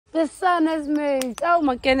The sun has moved. Oh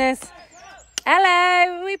my goodness.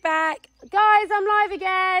 Hello, we're back. Guys, I'm live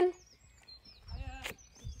again.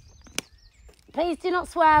 Please do not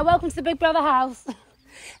swear. Welcome to the Big Brother house.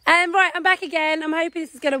 Right, I'm back again. I'm hoping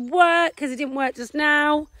this is going to work because it didn't work just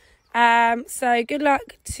now. So good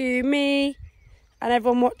luck to me and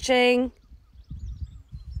everyone watching.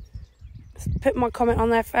 Let's put my comment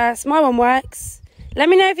on there first. My one works. Let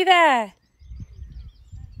me know if you're there.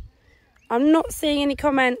 I'm not seeing any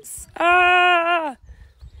comments. Ah!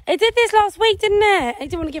 It did this last week, didn't it? It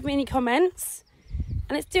didn't want to give me any comments.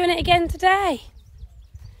 And it's doing it again today.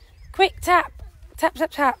 Quick tap. Tap,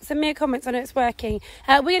 tap, tap. Send me a comment. I know it's working.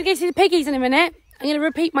 We're going to go see the piggies in a minute. I'm going to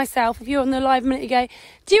repeat myself. If you're on the live a minute ago.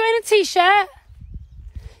 Do you own a t-shirt?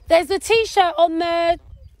 There's a t-shirt on the...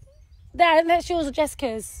 There, that's yours or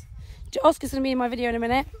Jessica's. Oscar's going to be in my video in a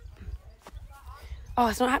minute. Oh,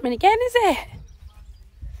 it's not happening again, is it?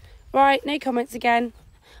 Right, no comments again.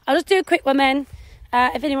 I'll just do a quick one then.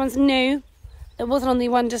 If anyone's new, that wasn't on the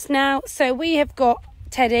one just now. So we have got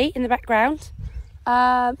Teddy in the background.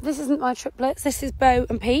 This isn't my triplets. This is Bo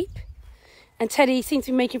and Peep. And Teddy seems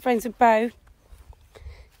to be making friends with Bo.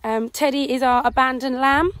 Teddy is our abandoned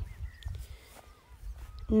lamb.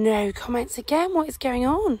 No comments again. What is going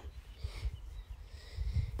on?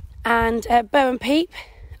 And Bo and Peep.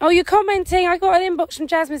 Oh, you're commenting. I got an inbox from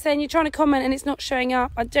Jasmine saying you're trying to comment and it's not showing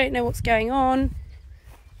up. I don't know what's going on.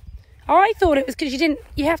 I thought it was because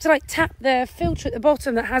you have to like tap the filter at the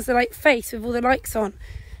bottom that has the like face with all the likes on.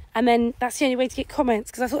 And then that's the only way to get comments,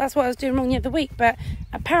 because I thought that's what I was doing wrong the other week. But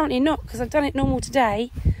apparently not, because I've done it normal today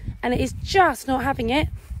and it is just not having it.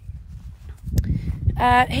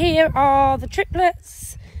 Here are the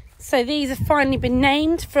triplets. So these have finally been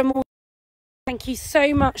named from all. Thank you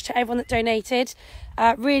so much to everyone that donated.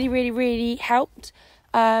 Really, really, really helped.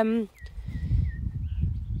 We've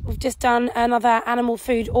just done another animal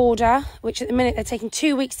food order, which at the minute they're taking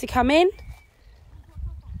 2 weeks to come in.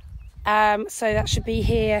 So that should be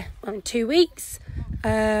here in 2 weeks.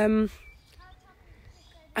 I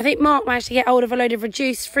think Mark managed to get hold of a load of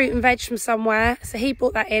reduced fruit and veg from somewhere. So he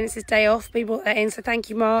brought that in. It's his day off, but he brought that in. So thank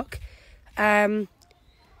you, Mark. Could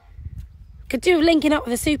do linking up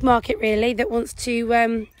with a supermarket, really, that wants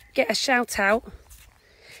to get a shout out.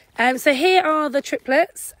 So here are the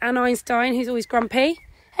triplets and Einstein, who's always grumpy.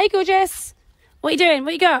 Hey, gorgeous. What are you doing?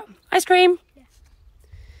 What you got? Ice cream?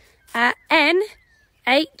 Yeah. N,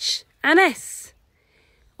 H, and S.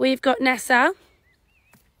 We've got Nessa.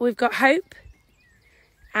 We've got Hope.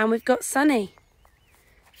 And we've got Sunny.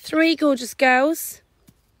 3 gorgeous girls.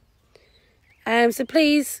 So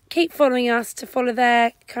please keep following us to follow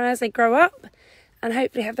their kind of as they grow up. And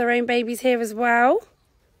hopefully have their own babies here as well.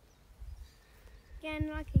 Again,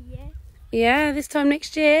 like a year. Yeah, this time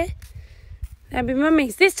next year. They'll be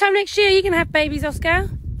mummies. This time next year, you can have babies, Oscar.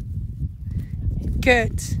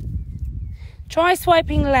 Good. Try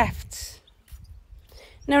swiping left.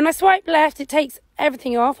 Now, when I swipe left, it takes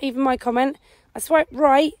everything off, even my comment. I swipe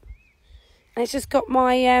right, and it's just got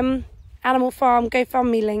my Animal Farm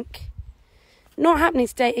GoFundMe link. Not happening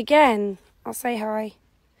today again. I'll say hi.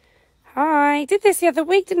 Hi. Did this the other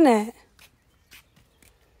week, didn't it?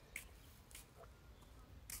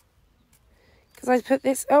 Because I put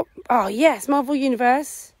this up. Oh, yes, Marvel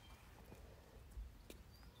Universe.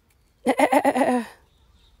 Right,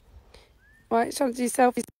 trying to do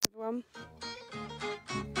selfies. Everyone.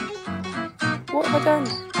 What have I done?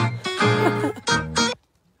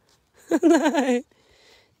 No.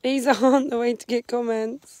 These aren't the way to get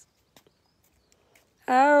comments.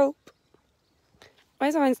 Help.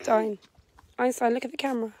 Where's Einstein? Einstein, look at the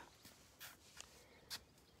camera.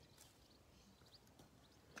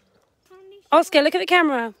 Oscar, look at the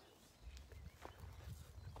camera.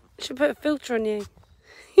 I should put a filter on you.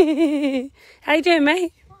 How you doing,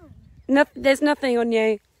 mate? There's nothing on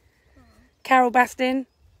you. Carol Bastin.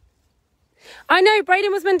 I know,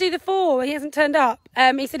 Brayden was meant to do the 4. He hasn't turned up.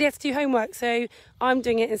 He said he has to do homework, so I'm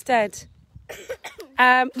doing it instead.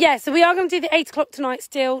 Yeah, so we are going to do the 8 o'clock tonight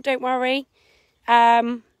still, don't worry.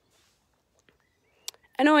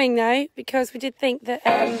 Annoying though, because we did think that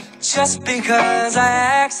just because I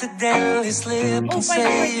accidentally slip and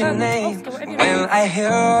say your name, when I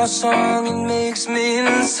hear a song it makes me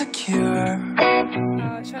insecure.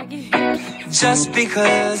 Just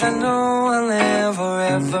because I know I'll never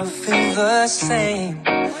ever feel the same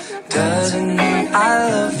doesn't mean I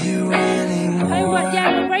love you anymore. Oh, well,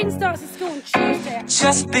 yeah, my brain starts at school on Tuesday.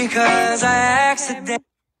 Just because I accidentally...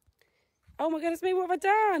 Oh my goodness me, what have I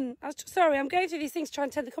done? Sorry, I'm going through these things to try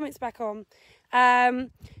and turn the comments back on.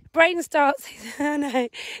 Braden starts,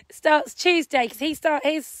 starts Tuesday because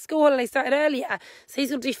his school holiday started earlier. So he's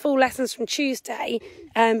going to do full lessons from Tuesday.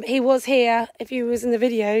 He was here, if you was in the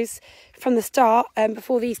videos, from the start,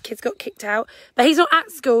 before these kids got kicked out. But he's not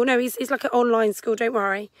at school. No, he's like an online school, don't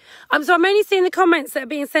worry. So I'm only seeing the comments that are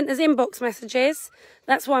being sent as inbox messages.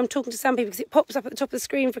 That's why I'm talking to some people, because it pops up at the top of the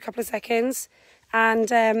screen for a couple of seconds.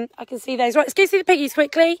 And I can see those. Right, let's go see the piggies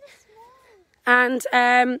quickly. And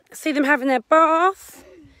see them having their bath.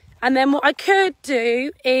 And then what I could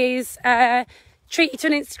do is treat you to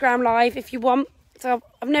an Instagram live if you want. So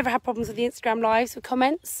I've never had problems with the Instagram lives with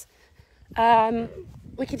comments.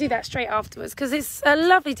 We could do that straight afterwards because it's a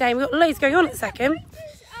lovely day. We've got loads going on at the second.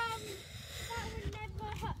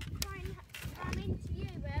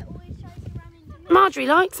 Marjorie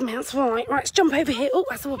likes me, that's right. Right, let's jump over here. Oh,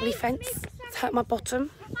 that's a wobbly fence. It's hurt my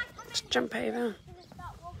bottom. Just jump over.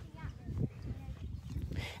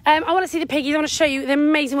 I want to see the piggies. I want to show you the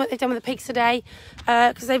amazing work they've done with the pigs today,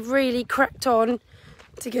 because they've really cracked on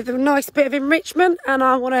to give them a nice bit of enrichment, and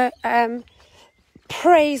I want to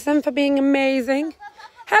praise them for being amazing.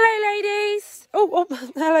 Hello, ladies. Oh,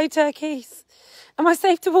 hello, turkeys. Am I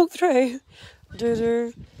safe to walk through?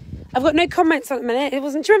 I've got no comments on it at the minute. It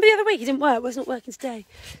wasn't. Do you remember the other week? It didn't work. It wasn't working today.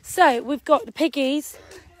 So we've got the piggies,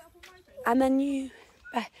 and then you.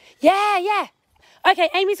 Yeah.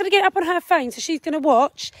 Okay, Amy's going to get up on her phone, so she's going to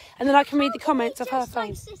watch, and then I can read the comments of her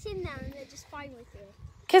phone. Sit in there and they're just fine with you.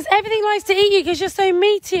 Because everything likes to eat you because you're so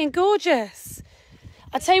meaty and gorgeous.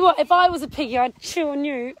 I tell you what, if I was a piggy, I'd chew on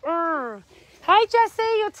you. Urgh. Hi, Jessie.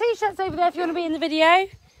 Your T-shirt's over there if you want to be in the video.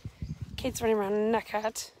 Kids running around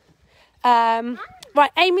knackered.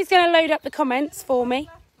 Right, Amy's going to load up the comments for me.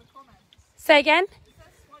 Say again?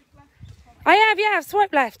 I've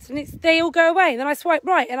swiped left and they all go away. And then I swipe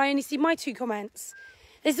right and I only see my 2 comments.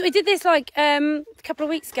 We did this like a couple of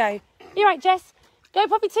weeks ago. You right, Jess? Go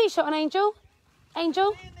pop your T-shirt on, Angel.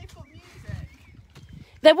 Angel?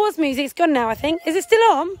 There was music. It's gone now, I think. Is it still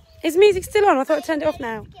on? Is music still on? I thought I turned it off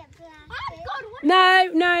now.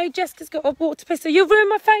 No, Jessica's got a water pistol. You'll ruin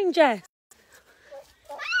my phone, Jess.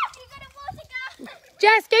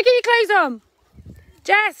 Jess, go get your clothes on.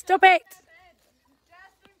 Jess, stop it.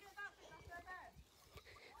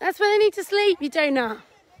 That's where they need to sleep, you donut.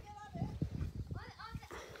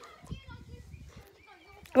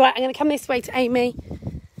 Right, I'm going to come this way to Amy.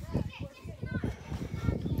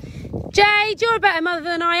 Jade, you're a better mother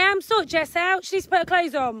than I am. Sort Jess out. She needs to put her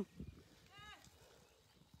clothes on.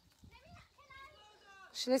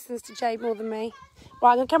 She listens to Jade more than me.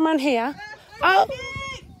 Right, I'm going to come around here. Oh,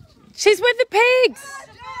 she's with the pigs.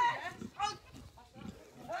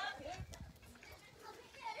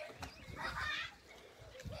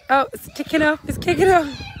 Oh, it's kicking off. It's kicking off.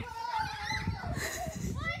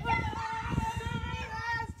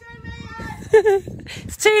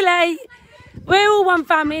 It's too late. We're all one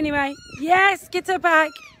family anyway. Yes, get her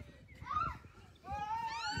back.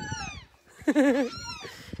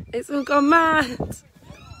 It's all gone mad.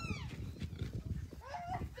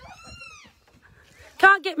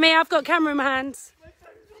 Can't get me. I've got a camera in my hands.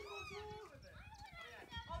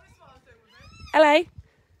 Hello.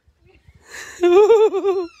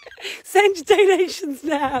 Send your donations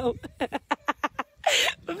now.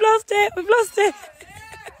 We've lost it. We've lost it.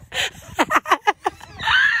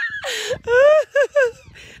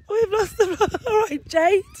 We've lost the. All right,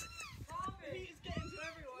 Jade.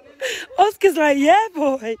 Oscar's like, yeah,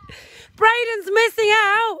 boy. Braden's missing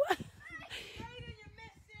out.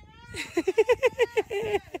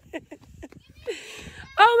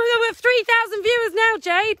 Oh my God, we have 3,000 viewers now,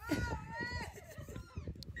 Jade.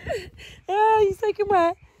 Oh, you're soaking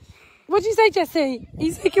wet. What did you say, Jessie?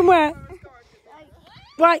 You're soaking wet.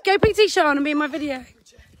 Right, go put your T-shirt on and be in my video.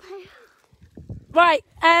 Right,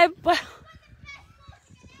 well,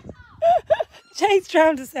 Jade's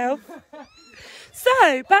drowned herself.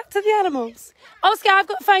 So, back to the animals. Oscar, I've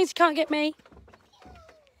got phones, you can't get me.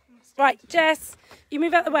 Right, Jess, you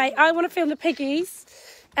move out the way. I want to film the piggies.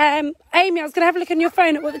 Amy, I was going to have a look on your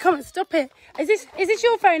phone at what the comments. Stop it. Is this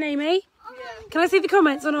your phone, Amy? Yeah. Can I see the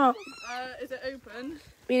comments or not? Is it open?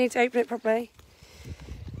 We need to open it properly.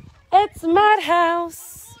 It's a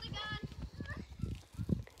madhouse.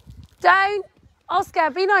 Don't. Oscar,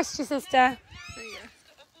 be nice to your sister.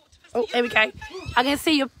 Oh, there we go. I'm going to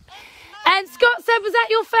see you. And Scott said, was that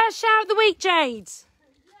your first shower of the week, Jade?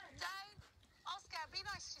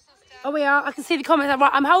 Oh, we are. I can see the comments.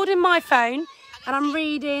 Right, I'm holding my phone and I'm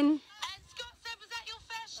reading. Scott said, was that your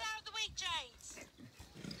first shower of the week, Jade?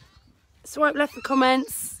 Swipe left the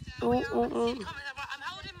comments. Oh.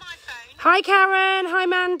 Hi, Karen. Hi,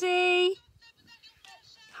 Mandy.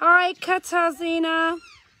 Hi, Katazina.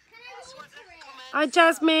 Hi,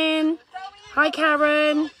 Jasmine. Hi,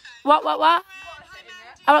 Karen. What? All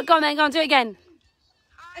right, go on then. Go on, do it again.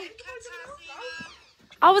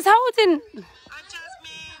 I was holding.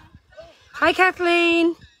 Hi,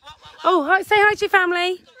 Kathleen. Oh, hi, say hi to your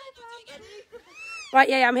family. Right,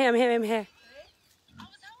 yeah, I'm here.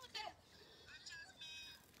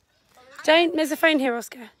 Don't, there's a phone here,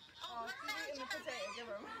 Oscar.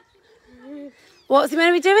 What's he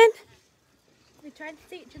meant to be doing? We tried to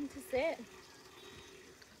teach him to sit.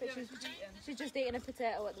 But she's just eating a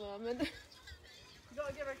potato at the moment. You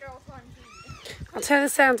gotta give a girl time to eat. I'll turn the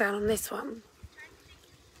sound down on this one.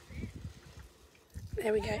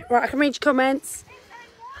 There we go. Right, I can read your comments.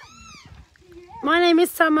 My name is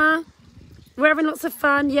Summer. We're having lots of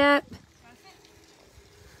fun, yep.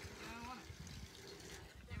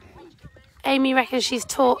 Amy reckons she's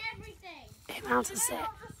taught him how to sit.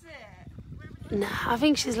 No, I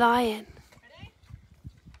think she's lying.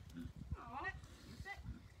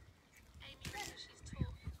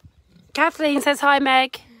 Kathleen says hi,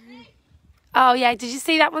 Meg. Oh, yeah. Did you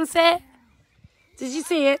see that one sit? Did you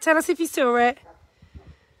see it? Tell us if you saw it.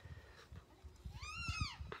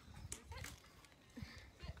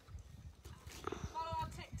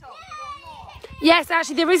 Yes,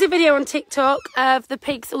 actually, there is a video on TikTok of the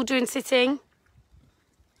pigs all doing sitting.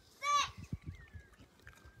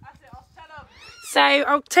 So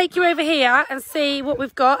I'll take you over here and see what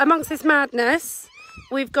we've got. Amongst this madness,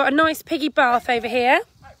 we've got a nice piggy bath over here.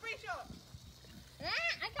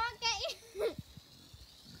 I can't get you.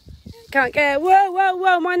 Can't get.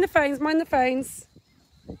 Whoa. Mind the phones.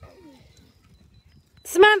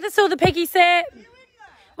 Samantha saw the piggy sit.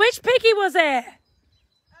 Which piggy was it?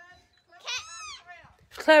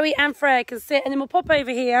 Chloe and Freya can sit, and then we'll pop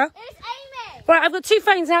over here. It's Amy. Right, I've got two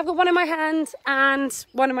phones now. I've got one in my hand and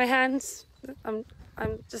one in my hands. I'm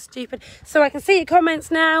just stupid. So I can see your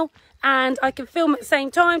comments now, and I can film at the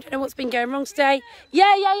same time. Don't know what's been going wrong today.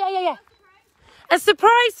 Yeah. A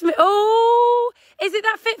surprise for me. Oh, is it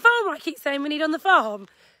that fit farmer I keep saying we need on the farm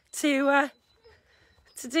to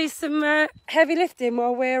do some heavy lifting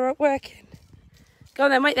while we're working? Go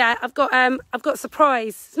on then, wait there. I've got a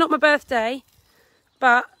surprise. It's not my birthday,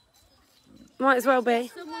 but might as well be.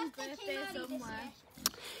 Someone's birthday somewhere.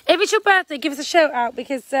 If it's your birthday, give us a shout out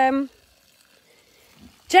because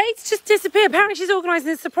Jade's just disappeared. Apparently she's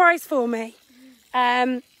organising a surprise for me.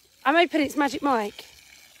 I'm hoping it's Magic Mike.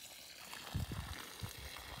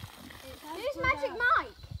 Who's Magic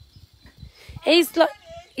Mike? He's like,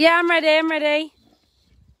 yeah, I'm ready.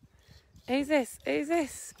 Who's this?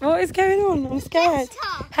 What is going on? I'm scared.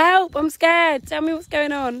 Dexter. Help, I'm scared. Tell me what's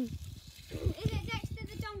going on. Is it Dexter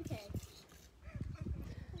the donkey?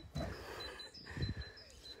 Wait,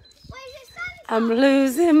 is it Santa? I'm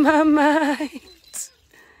losing my mind.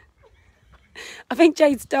 I think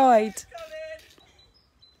Jade's died. It's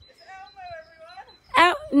Elmo,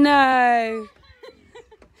 everyone. No.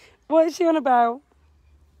 What is she on about?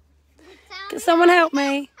 Can someone help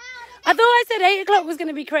me? I thought I said 8 o'clock was going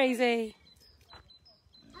to be crazy. I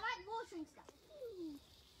like watering stuff.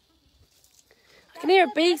 I can hear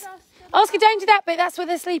a beast. Oscar, don't do that bit. That's where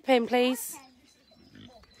they're sleeping, please.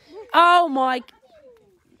 Oh my.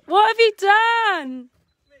 What have you done?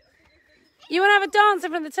 You want to have a dance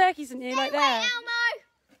in front of the turkeys, didn't you? Like there. Elmo!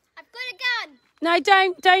 I've got a gun. No,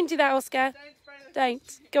 don't do that, Oscar. Don't.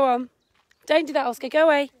 Go on. Don't do that, Oscar. Go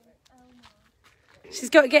away. She's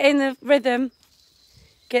got to get in the rhythm.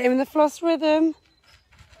 Get him in the floss rhythm.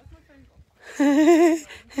 I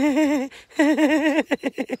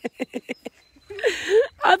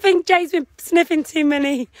think Jade's been sniffing too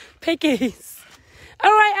many piggies.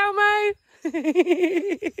 All right, Elmo.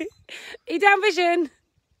 You down vision?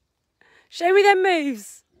 Show me them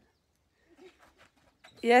moves.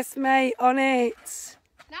 Yes, mate, on it.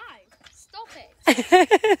 No, stop it.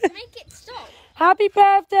 Make it stop. Happy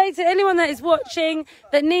birthday to anyone that is watching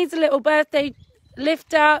that needs a little birthday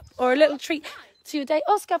lift up or a little treat to your day.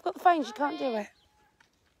 Oscar, I've got the phones, you can't do it.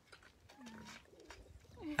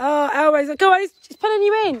 Oh, Elmo's, go on, he's pulling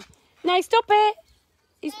you in. No, stop it.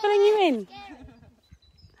 He's pulling you in.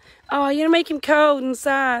 Oh, you're going to make him cold and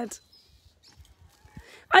sad.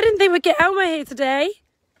 I didn't think we'd get Elmo here today.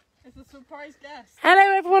 It's a surprise guest.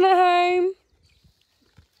 Hello, everyone at home.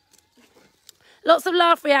 Lots of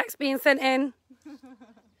laugh reacts being sent in.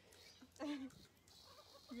 You're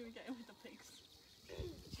going to get him with the pigs.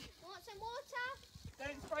 Want some water?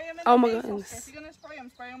 Don't spray him in Oh the my pigs, goodness. Oscar. If you're going to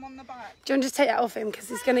spray him on the back. Do you want to just take that off him because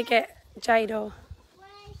he's going to get Jade or...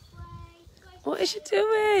 What is she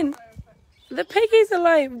doing? The piggies are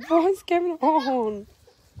like, what's going on?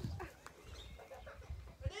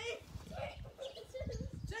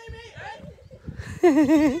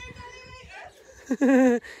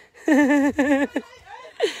 I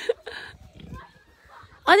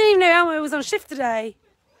didn't even know Elmo was on shift today.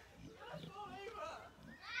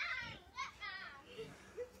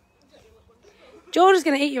 George is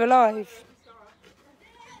going to eat you alive.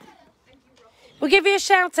 We'll give you a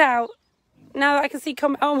shout out now that I can see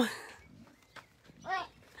oh,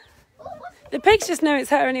 the pigs just know it's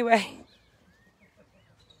her anyway.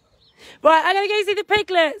 Right, I'm going to go see the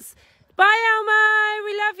piglets. Bye, Elmo.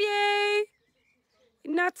 We love you.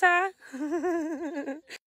 Nutter.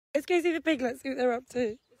 Let's go see the piglets, see what they're up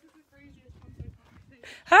to.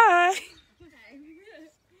 Hi.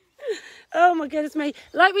 Oh my goodness me.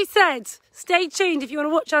 Like we said, stay tuned if you want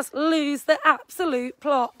to watch us lose the absolute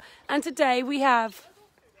plot. And today we have...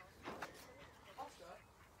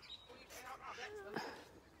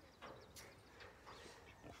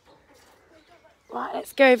 Right,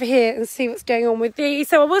 let's go over here and see what's going on with these.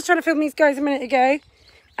 So I was trying to film these guys a minute ago.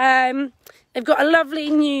 They've got a lovely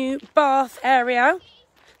new bath area.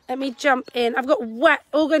 Let me jump in. I've got wet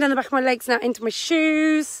all going down the back of my legs now into my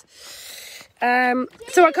shoes.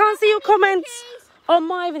 So I can't see your comments on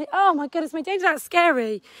my video. Oh my goodness, my danger, that's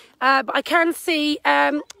scary. But I can see,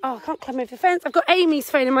 oh, I can't climb over the fence. I've got Amy's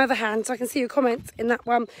phone in my other hand, so I can see your comments in that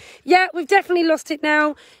one. Yeah, we've definitely lost it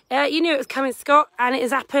now. You knew it was coming, Scott, and it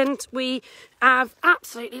has happened. We have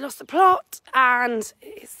absolutely lost the plot, and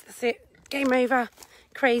that's it, game over.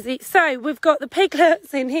 Crazy. So we've got the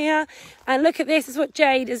piglets in here, and look at this. Is what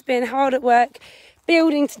Jade has been hard at work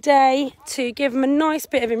building today to give them a nice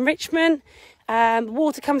bit of enrichment. The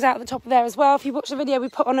water comes out at the top of there as well. If you watched the video we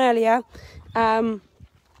put on earlier,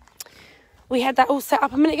 we had that all set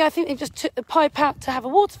up a minute ago. I think they just took the pipe out to have a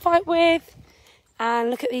water fight with, and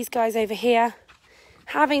look at these guys over here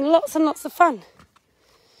having lots and lots of fun.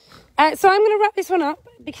 So I'm going to wrap this one up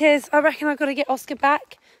because I reckon I've got to get Oscar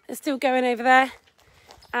back. They're still going over there.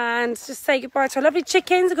 And just say goodbye to our lovely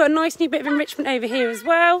chickens. I've got a nice new bit of enrichment over here as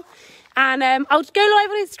well. And I'll go live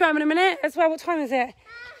on Instagram in a minute as well. What time is it?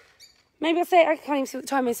 Maybe I'll say, I can't even see what the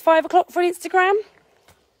time is. 5 o'clock for Instagram.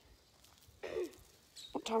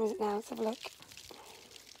 What time is it now? Let's have a look.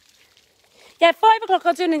 Yeah, 5 o'clock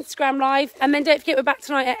I'll do an Instagram live. And then don't forget we're back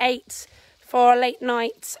tonight at 8 for a late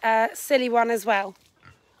night silly one as well.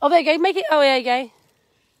 Oh, there you go. Make it. Oh, there you go.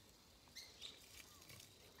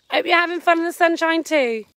 Hope you're having fun in the sunshine too.